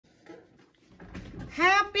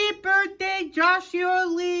Happy birthday, Joshua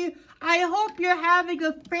Lee. I hope you're having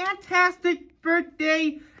a fantastic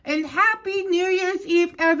birthday. And Happy New Year's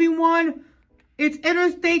Eve, everyone. It's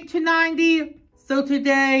Interstate 290. So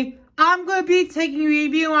today, I'm going to be taking a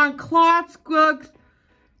review on Claude Scruggs,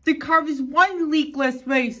 the Carver's one leakless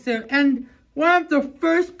racer and one of the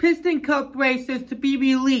first Piston Cup racers to be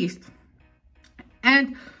released.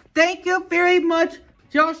 And thank you very much,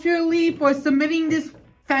 Joshua Lee, for submitting this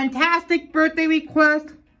fantastic birthday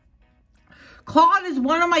request. Claude is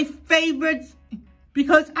one of my favorites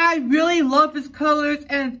because I really love his colors,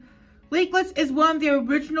 and Leakless is one of the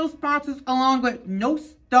original sponsors along with No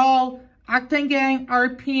Stall, Aiken Axler,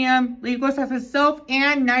 RPM, Leakless as itself,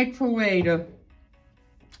 and Nitro Raider.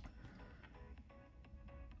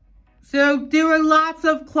 So there were lots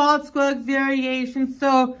of Claude Scruggs variations,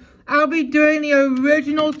 so I'll be doing the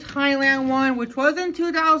original Thailand one, which was in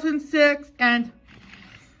 2006, and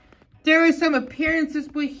there were some appearances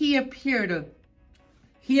where he appeared.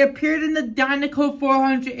 He appeared in the Dinoco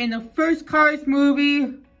 400 in the first Cars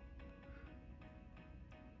movie,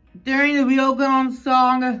 during the Real Gone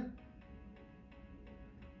song,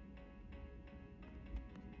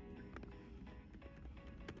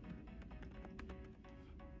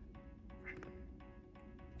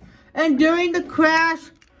 and during the crash,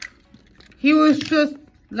 he was just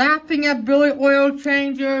laughing at Billy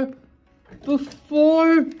Oilchanger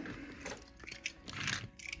before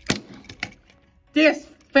this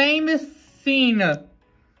famous scene.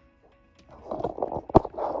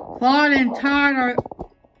 Claude and Todd are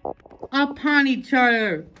up on each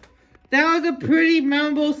other. That was a pretty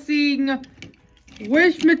memorable scene. I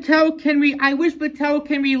wish Mattel can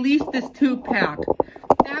release this 2-pack.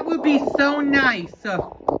 That would be so nice.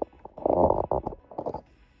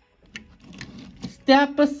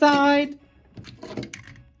 Step aside.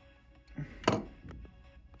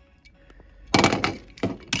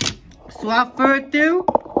 So without further ado,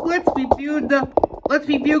 let's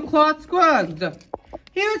review Claude Scruggs.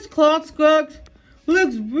 Here's Claude Scruggs, who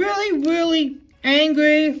looks really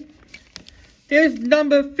angry. There's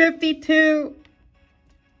number 52,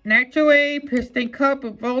 Nitro A, Piston Cup,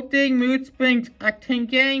 Revolting, Mood Springs, Octane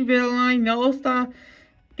Gang, Villain, Yellow Star,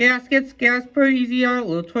 Gaskets, Gaspert, EZR,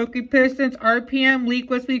 Little Turkey Pistons, RPM,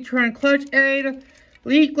 Leakless, Return Clutch Aid,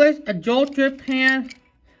 Leakless, a Jolt Drip Pan,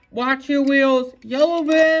 Watch Your Wheels, Yellow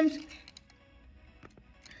Rims,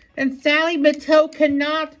 and sadly Mattel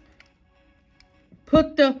cannot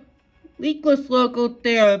put the Leakless logo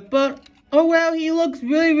there, but oh well, he looks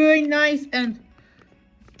really nice, and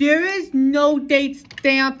there is no date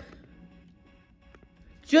stamp,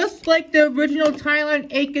 just like the original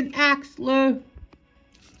Thailand Aiken Axler.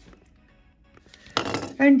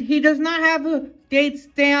 And he does not have a date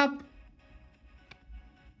stamp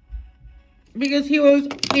because he was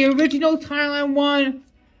the original Thailand one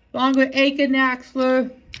along with Aiken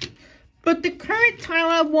Axler. But the current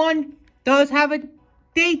Thailand one does have a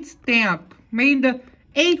date stamp, made the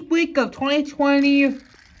 8th week of 2020.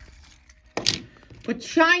 But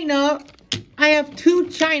China, I have two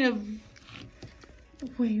China.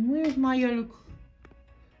 Wait, where's my other?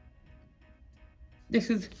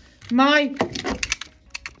 This is my.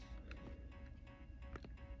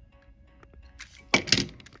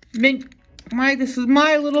 This is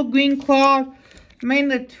my little green Claude,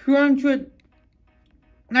 made the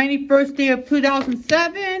 291st day of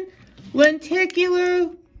 2007.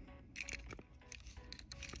 Lenticular,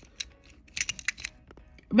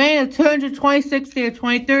 made the 226th day of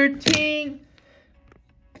 2013.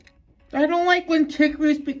 I don't like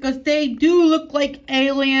lenticulars because they do look like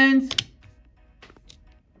aliens.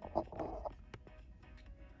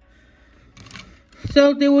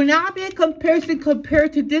 So there will not be a comparison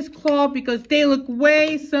compared to this Claude because they look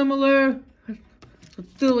way similar.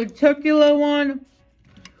 It's the lenticular one.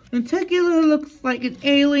 Lenticular looks like an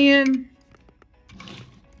alien.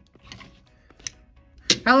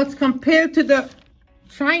 Now let's compare to the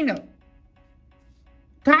Thailand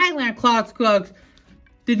Claude Scruggs.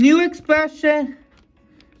 The new expression.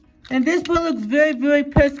 And this one looks very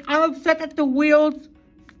pissed. I'm upset that the wheels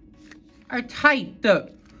are tight.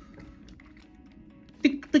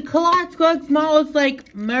 The Claude Scruggs models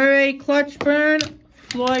like Murray Clutchburn,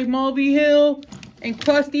 Floyd Moby Hill, and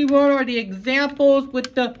Krusty Road are the examples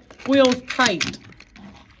with the wheels tight.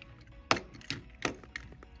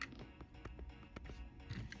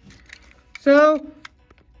 So,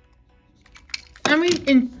 I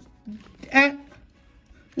mean, at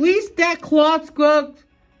least that Claude Scruggs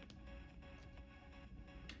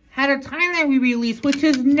had a Thailand re-release, which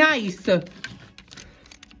is nice.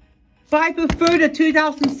 But I prefer the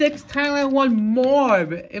 2006 Thailand one more,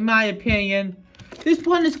 in my opinion. This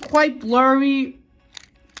one is quite blurry.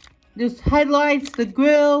 There's headlights, the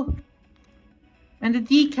grill, and the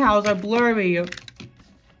decals are blurry.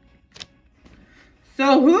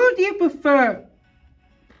 So who do you prefer?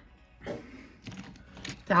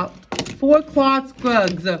 Now, for Claude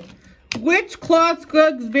Scruggs. Which Claude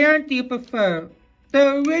Scruggs variant do you prefer?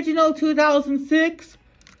 The original 2006,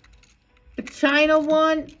 the China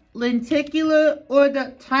one, lenticular, or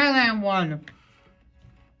the Thailand one?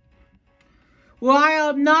 Well, I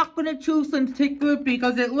am not going to choose lenticular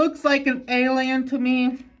because it looks like an alien to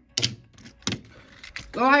me.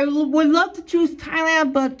 So I would love to choose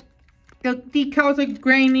Thailand, but the decals are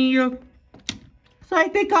grainy. So I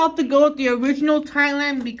think I'll have to go with the original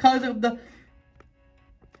Thailand because of the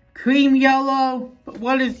cream yellow. But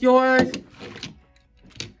what is yours?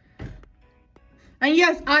 And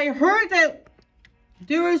yes, I heard that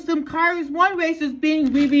there are some Cars 1 races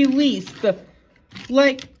being re-released.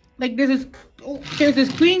 Like there's a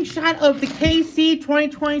screenshot of the KC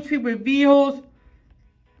 2023 reveals.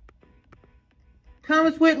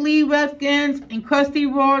 Thomas Whitley, Refkins, and Krusty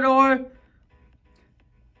Rodor.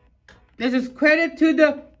 There's this credit to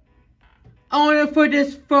the owner for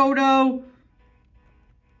this photo.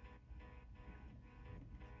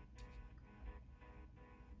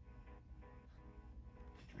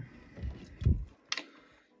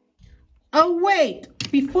 Oh wait,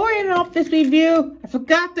 before I end off this review, I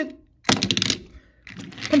forgot to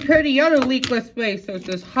compare the other leakless racers.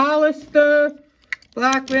 There's Hollister,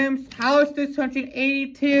 black rims, Hollister's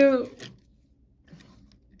 182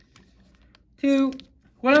 to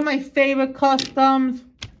one of my favorite customs.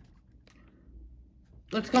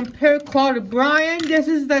 Let's compare Claude O'Brien. This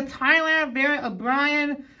is the Thailand variant of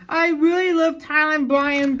Brian. I really love Thailand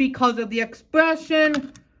Brian because of the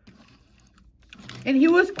expression. And he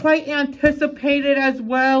was quite anticipated as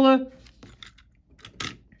well.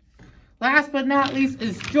 Last but not least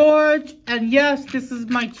is George. And yes, this is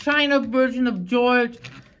my China version of George.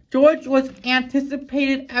 George was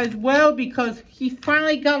anticipated as well because he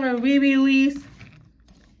finally got a re-release,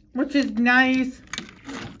 which is nice.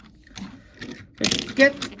 Let's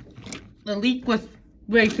get the leakless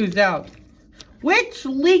racers out. Which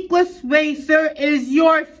leakless racer is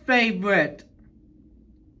your favorite?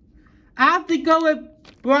 I have to go with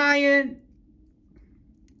Brian.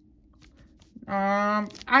 I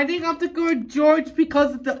think I have to go with George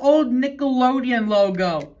because of the old Nickelodeon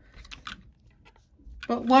logo.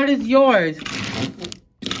 But what is yours?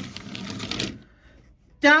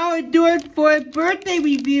 That would do it for a birthday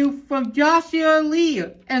review from Joshua Lee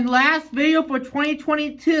and last video for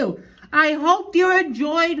 2022. I hope you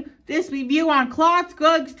enjoyed this review on Claude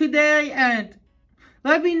Scruggs today, and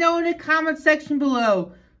let me know in the comment section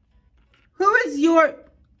below. Who is your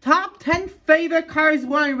top 10 favorite Cars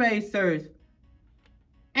 1 racers?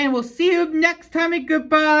 And we'll see you next time and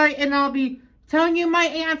goodbye, and I'll be telling you my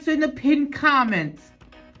answer in the pinned comments.